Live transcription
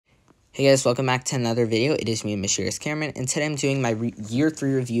Hey guys, welcome back to another video. It is me, Mysterious Cameraman, and today I'm doing my year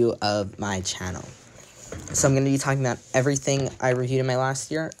 3 review of my channel. So I'm going to be talking about everything I reviewed in my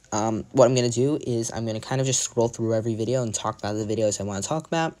last year. What I'm going to do is I'm going to kind of just scroll through every video and talk about the videos I want to talk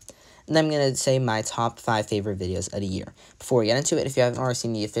about. And then I'm going to say my top 5 favorite videos of the year. Before we get into it, if you haven't already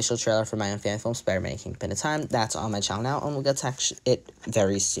seen the official trailer for my own fan film, Spider-Man Kingpin Time, that's on my channel now, and we'll get to it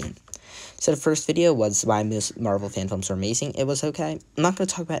very soon. So the first video was why most Marvel fan films are amazing. It was okay. I'm not going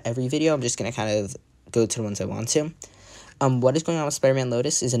to talk about every video. I'm just going to kind of go to the ones I want to. What is going on with Spider-Man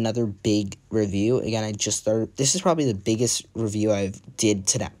Lotus is another big review. Again, I just started. This is probably the biggest review I've did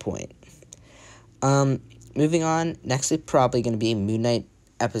to that point. Moving on. Next is probably going to be Moon Knight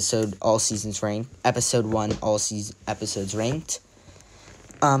episode all seasons ranked. Episode 1 all season episodes ranked.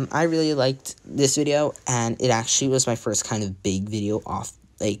 I really liked this video, and it actually was my first kind of big video off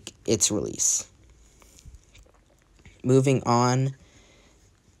its release. Moving on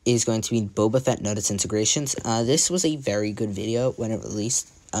is going to be Boba Fett Notice Integrations. This was a very good video when it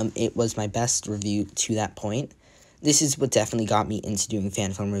released. It was my best review to that point. This is what definitely got me into doing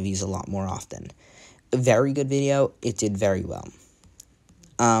fan film reviews a lot more often. A very good video. It did very well.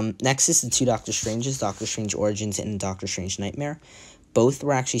 Next is the two Doctor Stranges, Doctor Strange Origins and Doctor Strange Nightmare. Both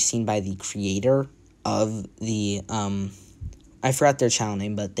were actually seen by the creator of the, I forgot their channel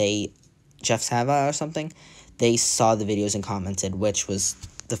name, but Jeff Sava or something, they saw the videos and commented, which was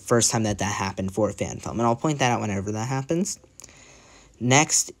the first time that happened for a fan film. And I'll point that out whenever that happens.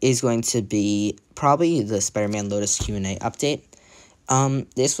 Next is going to be probably the Spider-Man Lotus Q&A update.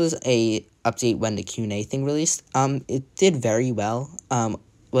 This was a update when the Q&A thing released. It did very well.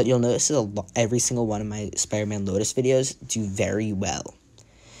 What you'll notice is every single one of my Spider-Man Lotus videos do very well.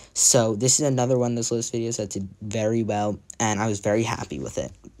 So this is another one of those Lotus videos that did very well, and I was very happy with it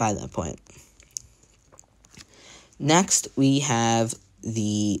by that point. Next, we have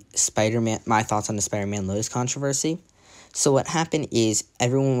the my thoughts on the Spider-Man Lotus controversy. So what happened is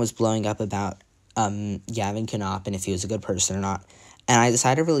everyone was blowing up about Gavin Knopf and if he was a good person or not. And I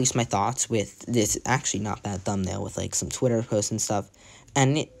decided to release my thoughts with this actually not bad thumbnail with some Twitter posts and stuff.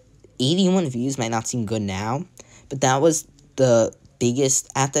 And 81 views might not seem good now, but that was the biggest,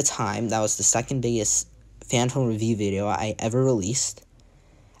 at the time, that was the second biggest fan film review video I ever released.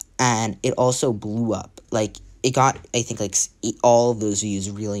 And it also blew up. It got, I think, all of those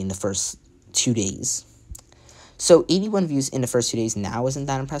views really in the first 2 days. So 81 views in the first 2 days now isn't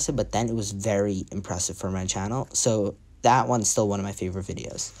that impressive, but then it was very impressive for my channel. So that one's still one of my favorite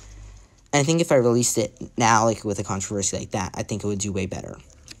videos. And I think if I released it now, with a controversy like that, I think it would do way better.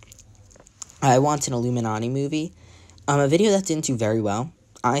 I Want an Illuminati movie. A video that didn't do very well.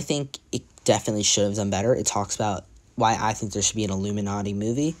 I think it definitely should have done better. It talks about why I think there should be an Illuminati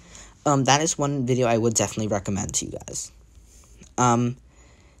movie. That is one video I would definitely recommend to you guys.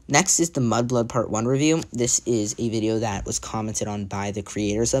 Next is the Mudblood Part 1 review. This is a video that was commented on by the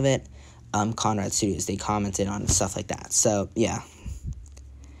creators of it. Conrad Studios, they commented on stuff like that. So, yeah.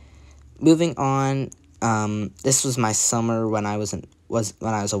 Moving on, this was my summer when I was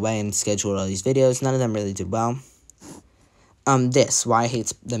away and scheduled all these videos. None of them really did well. Why I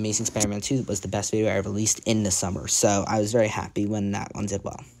Hate the Amazing Spider-Man 2 was the best video I ever released in the summer. So, I was very happy when that one did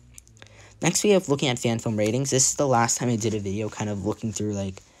well. Next, we have looking at fan film ratings. This is the last time I did a video kind of looking through,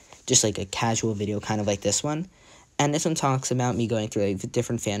 just a casual video kind of like this one. And this one talks about me going through,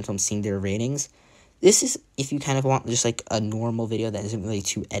 different fan films, seeing their ratings. This is, if you kind of want just, a normal video that isn't really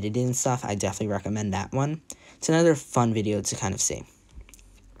too edited and stuff, I definitely recommend that one. It's another fun video to kind of see.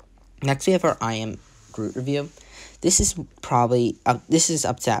 Next, we have our I Am Groot review. This is probably, this is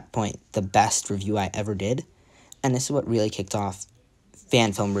up to that point, the best review I ever did. And this is what really kicked off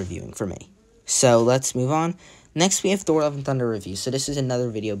fan film reviewing for me. So, let's move on. Next, we have Thor Love and Thunder review. So, this is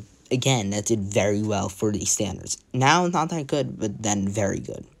another video, again, that did very well for the standards. Now, not that good, but then very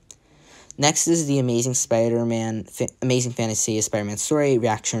good. Next is the Amazing Fantasy Spider-Man Story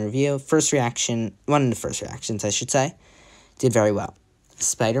reaction review. One of the first reactions, I should say, did very well.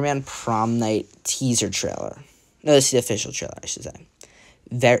 Spider-Man Prom Night teaser trailer. No, this is the official trailer, I should say.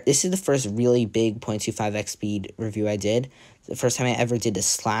 This is the first really big 0.25x speed review I did. The first time I ever did the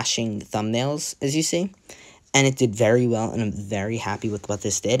slashing thumbnails, as you see. And it did very well, and I'm very happy with what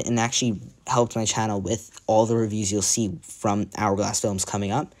this did. And actually helped my channel with all the reviews you'll see from Hourglass Films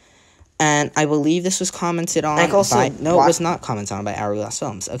coming up. And I believe this was commented on no, it was not commented on by Hourglass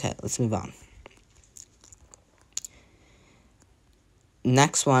Films. Okay, let's move on.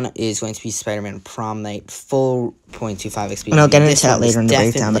 Next one is going to be Spider-Man Prom Night, full 0.25x speed. And I'll get into that later in the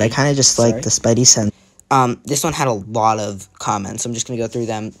breakdown, but I kind of just like the Spidey sense. This one had a lot of comments. I'm just going to go through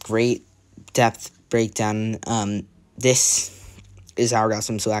them. Great depth breakdown. This is Hourglass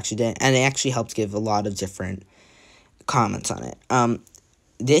so actually did, and they actually helped give a lot of different comments on it.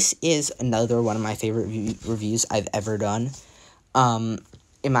 This is another one of my favorite reviews I've ever done.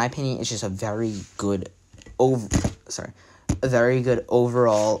 In my opinion, it's just a very good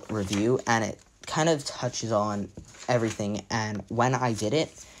overall review, and it kind of touches on everything. And when I did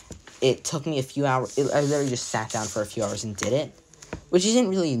it, it took me a few hours. I literally just sat down for a few hours and did it, which isn't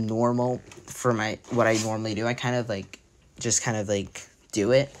really normal for what I normally do. I kind of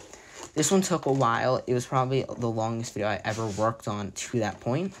do it. This one took a while. It was probably the longest video I ever worked on to that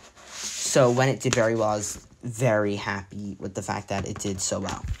point. So when it did very well, I was very happy with the fact that it did so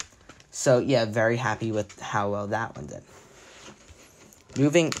well. So yeah, very happy with how well that one did.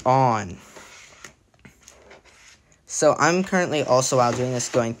 Moving on. So I'm currently also, while doing this,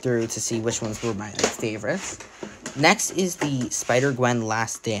 going through to see which ones were my favorites. Next is the Spider-Gwen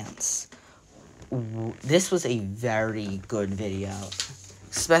Last Dance. This was a very good video,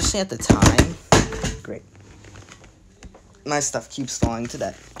 especially at the time. Great. My stuff keeps falling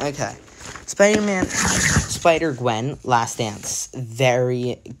today. Okay. Spider-Gwen Last Dance.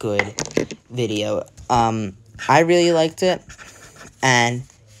 Very good video. I really liked it, and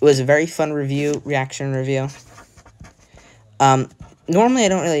it was a very fun reaction review. Normally I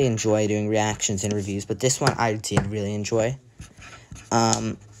don't really enjoy doing reactions and reviews, but this one I did really enjoy.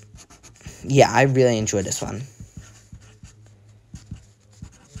 Yeah, I really enjoyed this one.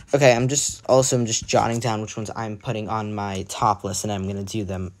 Okay, I'm just jotting down which ones I'm putting on my top list, and I'm going to do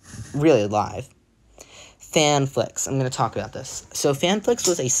them really live. Fanflix. I'm going to talk about this. So Fanflix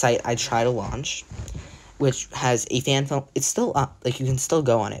was a site I tried to launch, which has a fan film. It's still up. Like, you can still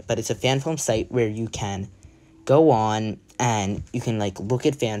go on it, but it's a fan film site where you can go on and you can, like, look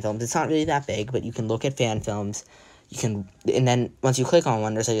at fan films. It's not really that big, but you can look at fan films. And then once you click on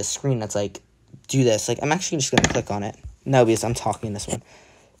one, there's, like, a screen that's, like, do this. Like, I'm actually just going to click on it. No, because I'm talking in this one.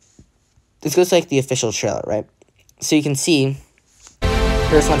 This goes to, like, the official trailer, right? So you can see,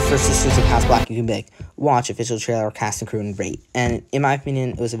 here's one first exclusive House Black. You can be like, watch official trailer, cast and crew, and rate. And in my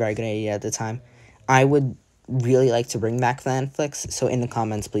opinion, it was a very good idea at the time. I would really like to bring back Fanflix, so in the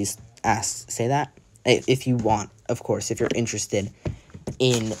comments, please say that. If you want, of course, if you're interested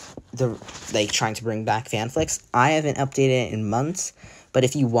in trying to bring back Fanflix. I haven't updated it in months, but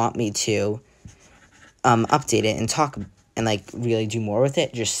if you want me to update it and talk and like really do more with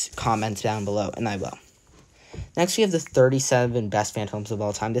it, just comment down below and I will. Next, we have the 37 best fan films of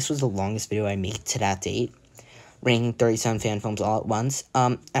all time. This was the longest video I made to that date, ranking 37 fan films all at once.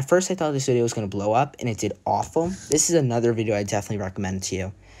 At first, I thought this video was going to blow up, and it did awful. This is another video I definitely recommend to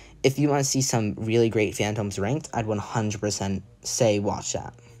you. If you want to see some really great fan films ranked, I'd 100% say watch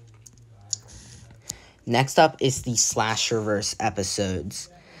that. Next up is the Slasherverse episodes.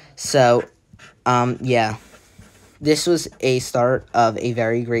 So, yeah. This was a start of a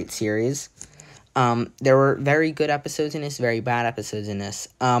very great series. There were very good episodes in this, very bad episodes in this.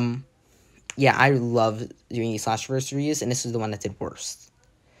 Yeah, I love doing these Slasherverse reviews, and this is the one that did worst.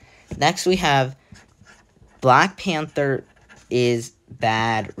 Next, we have Black Panther is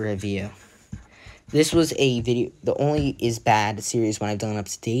Bad review. This was a video, the only is bad series when I've done up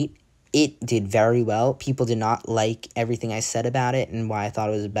to date. It did very well. People did not like everything I said about it and why I thought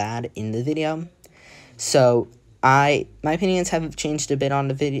it was bad in the video. So, my opinions have changed a bit on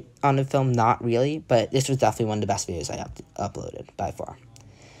the film, not really, but this was definitely one of the best videos I uploaded by far.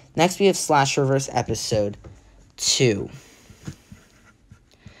 Next, we have Slasherverse episode 2.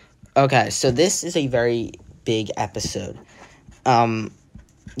 Okay, so this is a very big episode.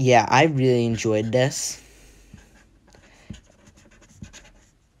 Yeah, I really enjoyed this.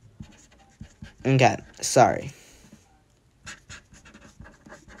 Okay, sorry.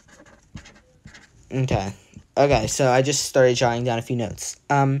 Okay, so I just started jotting down a few notes.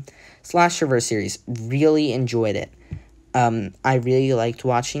 Slasherverse series, really enjoyed it. I really liked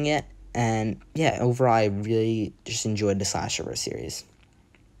watching it, and yeah, overall, I really just enjoyed the Slasherverse series.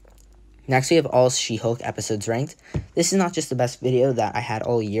 Next, we have all She-Hulk episodes ranked. This is not just the best video that I had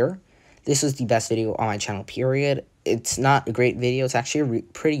all year. This was the best video on my channel, period. It's not a great video. It's actually a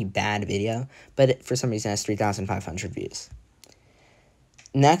pretty bad video, but for some reason, it has 3,500 views.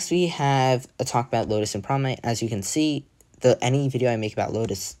 Next, we have a talk about Lotus and Prom Night. As you can see, any video I make about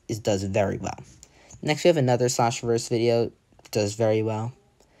Lotus does very well. Next, we have another Slasherverse video. Does very well.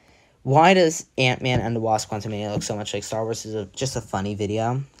 Why does Ant-Man and the Wasp: Quantumania look so much like Star Wars? Is just a funny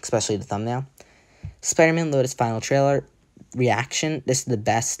video, especially the thumbnail. Spider-Man Lotus final trailer reaction. This is the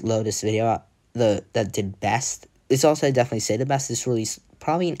best Lotus video that did best. It's also, I definitely say the best. This released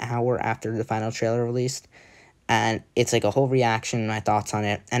probably an hour after the final trailer released. And it's like a whole reaction and my thoughts on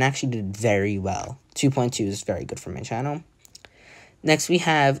it. And actually did very well. 2.2 is very good for my channel. Next, we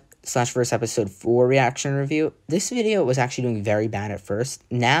have Slashverse Episode 4 reaction review. This video was actually doing very bad at first.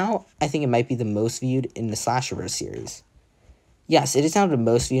 Now, I think it might be the most viewed in the Slasherverse series. Yes, it is now the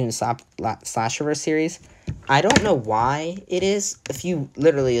most viewed in the Slasherverse series. I don't know why it is. A few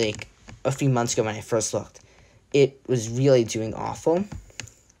months ago when I first looked, it was really doing awful.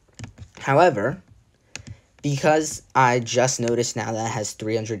 However, because I just noticed now that it has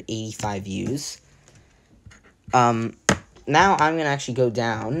 385 views, now I'm going to actually go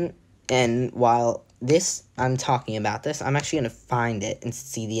down, and while I'm talking about this, I'm actually going to find it and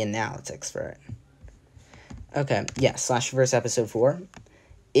see the analytics for it. Okay, yeah, Slashverse Episode 4.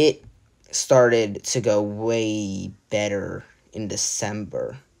 It started to go way better in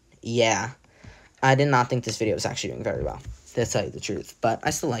December. Yeah, I did not think this video was actually doing very well, to tell you the truth, but I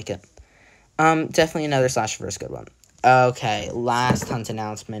still like it. Definitely another Slashverse good one. Okay, last Hunt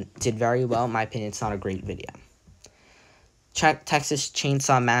announcement. Did very well. In my opinion, it's not a great video. Texas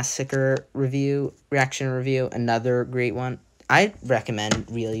Chainsaw Massacre reaction review, another great one. I recommend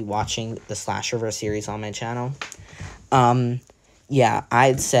really watching the Slasherverse series on my channel. Yeah,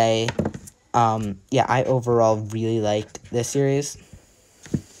 I'd say, yeah, I overall really liked this series.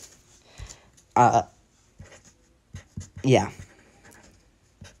 Yeah.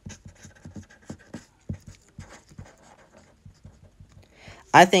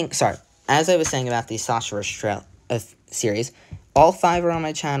 I think, sorry, as I was saying about the Slasherverse series, all 5 are on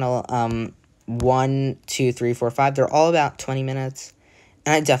my channel. 1, 2, 3, 4, 5. They're all about 20 minutes.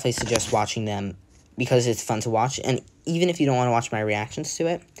 And I definitely suggest watching them because it's fun to watch. And even if you don't want to watch my reactions to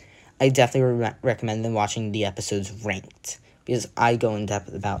it, I definitely recommend them watching the episodes ranked, because I go in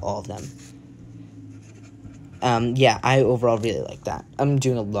depth about all of them. Yeah, I overall really like that. I'm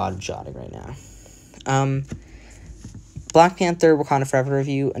doing a lot of jotting right now. Black Panther Wakanda Forever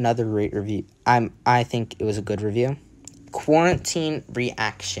review, another great review. I think it was a good review. Quarantine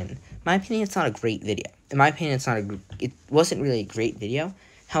reaction. In my opinion, it's not a great video. In my opinion, it wasn't really a great video.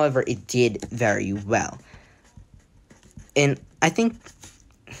 However, it did very well. And I think,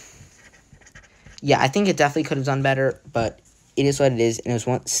 yeah, I think it definitely could have done better, but it is what it is, and it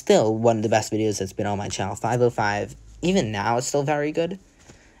was still one of the best videos that's been on my channel. 505. Even now, it's still very good.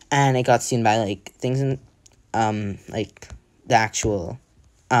 And it got seen by, like, things in, like, the actual,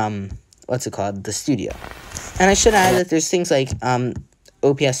 what's it called? The studio. And I should add that there's things like,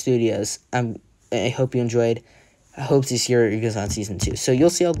 OPS Studios. I hope you enjoyed. I hope to see your reviews on Season 2. So you'll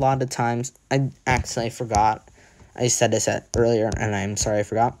see a lot of times, I accidentally forgot. I said this earlier, and I'm sorry I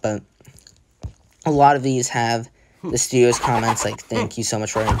forgot, but a lot of these have the studio's comments, like, thank you so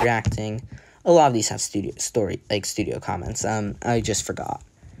much for reacting. A lot of these have studio comments. I just forgot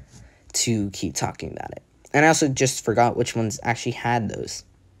to keep talking about it. And I also just forgot which ones actually had those.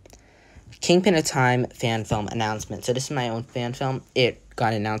 Kingpin a Time fan film announcement. So this is my own fan film. It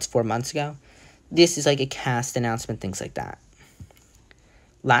got announced 4 months ago. This is like a cast announcement, things like that.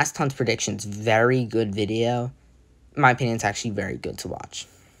 Last Hunt predictions, very good video. In my opinion, it's actually very good to watch.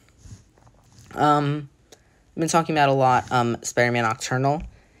 I've been talking about a lot. Spider-Man Nocturnal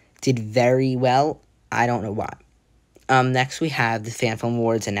did very well. I don't know why. Next we have the Fan Film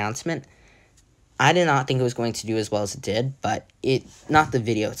Awards announcement. I did not think it was going to do as well as it did, but not the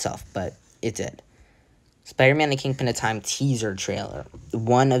video itself, but it did. Spider-Man and Kingpin a Time teaser trailer.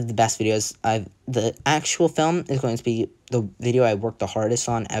 One of the best videos the actual film is going to be the video I worked the hardest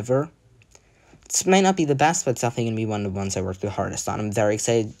on ever. This might not be the best, but it's definitely going to be one of the ones I worked the hardest on. I'm very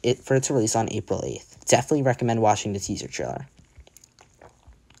excited for it to release on April 8th. Definitely recommend watching the teaser trailer.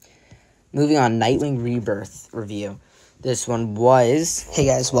 Moving on, Nightwing Rebirth review. This one was... Hey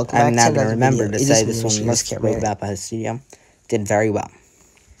guys, welcome back to another video. I'm not going to remember to say this one was wrote about by the studio. Did very well.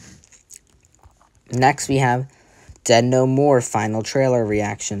 Next we have Dead No More final trailer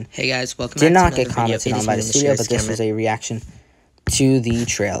reaction. Hey guys, welcome back to another video. Did not get commented on by the studio, but this was a reaction to the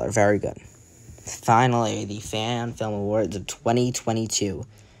trailer. Very good. Finally, the Fan Film Awards of 2022.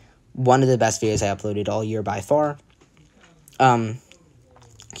 One of the best videos I uploaded all year by far.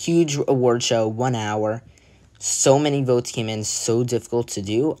 Huge award show, 1 hour. So many votes came in, so difficult to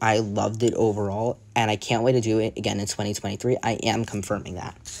do. I loved it overall, and I can't wait to do it again in 2023. I am confirming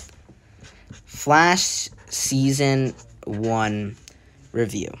that. Flash Season 1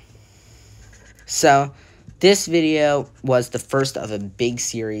 review. So, this video was the first of a big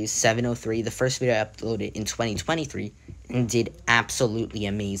series, 703. The first video I uploaded in 2023 and did absolutely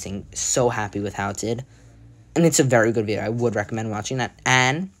amazing. So happy with how it did. And it's a very good video. I would recommend watching that.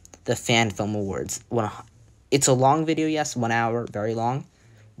 And the Fan Film Awards. It's a long video, yes, 1 hour, very long.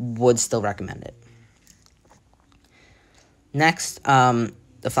 Would still recommend it. Next,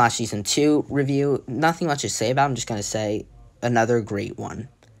 the Flash Season 2 review. Nothing much to say about. I'm just going to say another great one.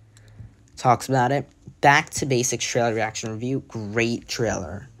 Talks about it. Back to Basics trailer reaction review. Great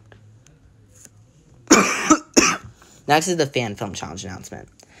trailer. Next is the fan film challenge announcement.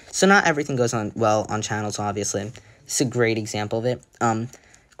 So not everything goes on well on channels, obviously. This is a great example of it.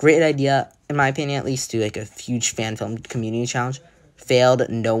 Great idea, in my opinion at least, to do like a huge fan film community challenge. Failed,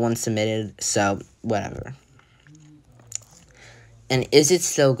 no one submitted, so whatever. And is it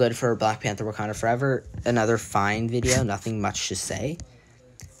still good for Black Panther Wakanda Forever? Another fine video, nothing much to say.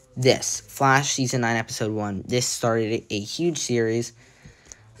 This, Flash Season 9, Episode 1, this started a huge series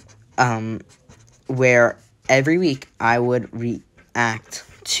where every week I would react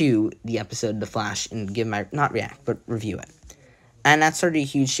to the episode of The Flash and give my, not react, but review it. And that started a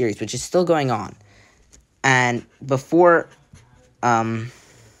huge series, which is still going on. And before I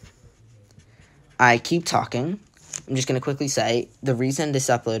keep talking, I'm just going to quickly say, the reason this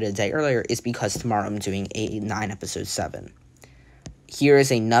uploaded a day earlier is because tomorrow I'm doing a 9 episode 7. Here is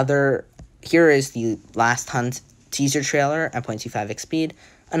the Last Hunt teaser trailer at 0.25x speed.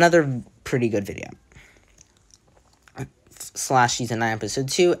 Another pretty good video. Flash Season 9 Episode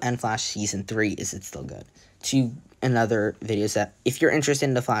 2 and Flash Season 3, Is It Still Good? Two another videos that, if you're interested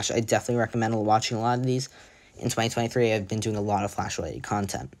in The Flash, I definitely recommend watching a lot of these. In 2023, I've been doing a lot of Flash-related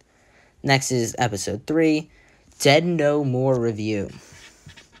content. Next is Episode 3, Dead No More review.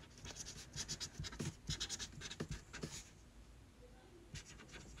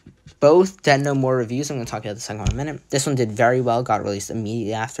 Both Dead No More reviews, I'm going to talk about the second one in a minute. This one did very well, got released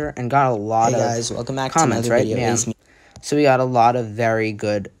immediately after, and got a lot of guys, welcome back comments, to another right? video. Yeah. So we got a lot of very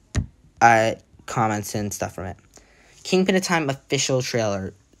good comments and stuff from it. Kingpin of Time official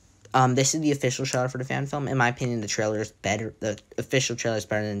trailer. This is the official trailer for the fan film. In my opinion, the trailer is better. The official trailer is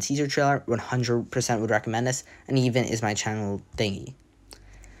better than the teaser trailer. 100% would recommend this, and even is my channel thingy.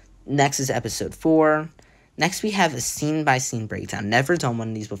 Next is Episode 4. Next, we have a scene-by-scene breakdown. Never done one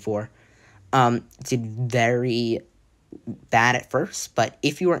of these before. Did very bad at first, but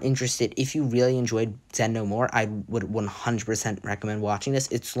if you are interested, if you really enjoyed Dead No More, I would 100% recommend watching this.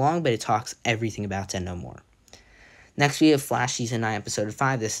 It's long, but it talks everything about Dead No More. Next, we have Flash Season 9, Episode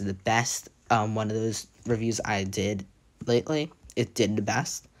 5. This is the best one of those reviews I did lately. It did the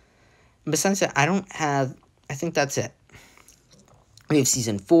best. And besides that, I think that's it. We have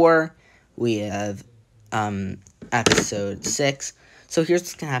Season 4. We have Episode 6. So here's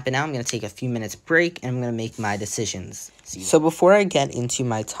what's going to happen now. I'm going to take a few minutes break, and I'm going to make my decisions. So before I get into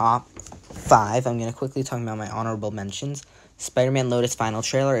my top 5, I'm going to quickly talk about my honorable mentions. Spider-Man Lotus final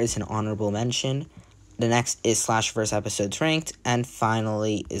trailer is an honorable mention. The next is Slashverse episodes ranked. And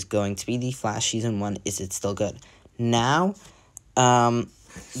finally is going to be the Flash Season 1, Is It Still Good? Now,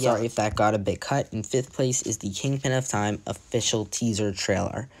 sorry if that got a bit cut. In 5th place is the Kingpin of Time official teaser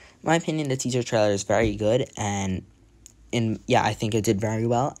trailer. In my opinion, the teaser trailer is very good, and I think it did very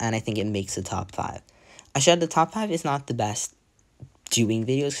well, and I think it makes the top 5. I said the top 5 is not the best doing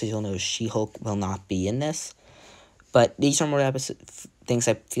videos, because you'll know She-Hulk will not be in this, but these are more things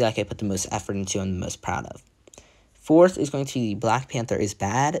I feel like I put the most effort into and I'm the most proud of. 4th is going to be Black Panther is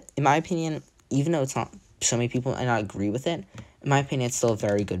bad. In my opinion, even though it's not, so many people might not agree with it, in my opinion, it's still a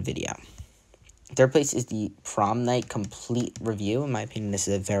very good video. 3rd place is the Prom Night complete review. In my opinion, this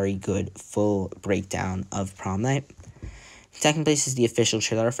is a very good full breakdown of Prom Night. 2nd place is the official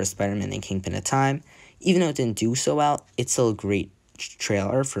trailer for Spider-Man and Kingpin of Time. Even though it didn't do so well, it's still a great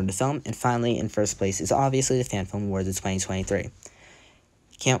trailer for the film. And finally, in 1st place is obviously the Fan Film Awards of 2023.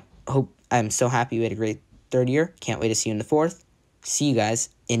 I'm so happy we had a great 3rd year. Can't wait to see you in the 4th. See you guys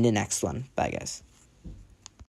in the next one. Bye, guys.